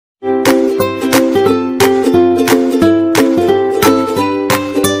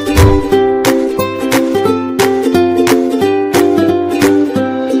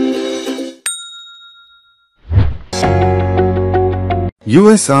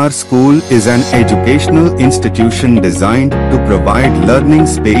USR School is an educational institution designed to provide learning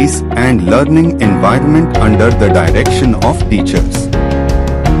space and learning environment under the direction of teachers.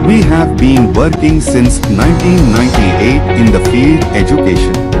 We have been working since 1998 in the field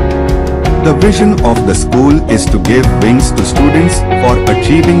education. The vision of the school is to give wings to students for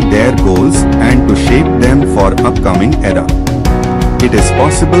achieving their goals and to shape them for upcoming era. It is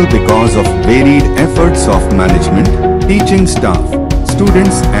possible because of varied efforts of management, teaching staff,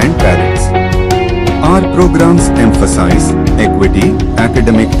 students and parents. Our programs emphasize equity,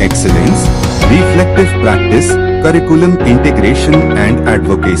 academic excellence, reflective practice, curriculum integration and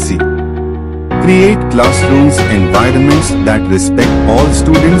advocacy. Create classrooms environments that respect all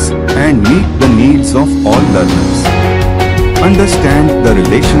students and meet the needs of all learners. Understand the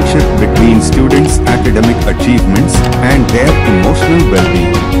relationship between students' academic achievements and their emotional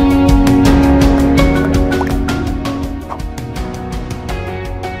well-being.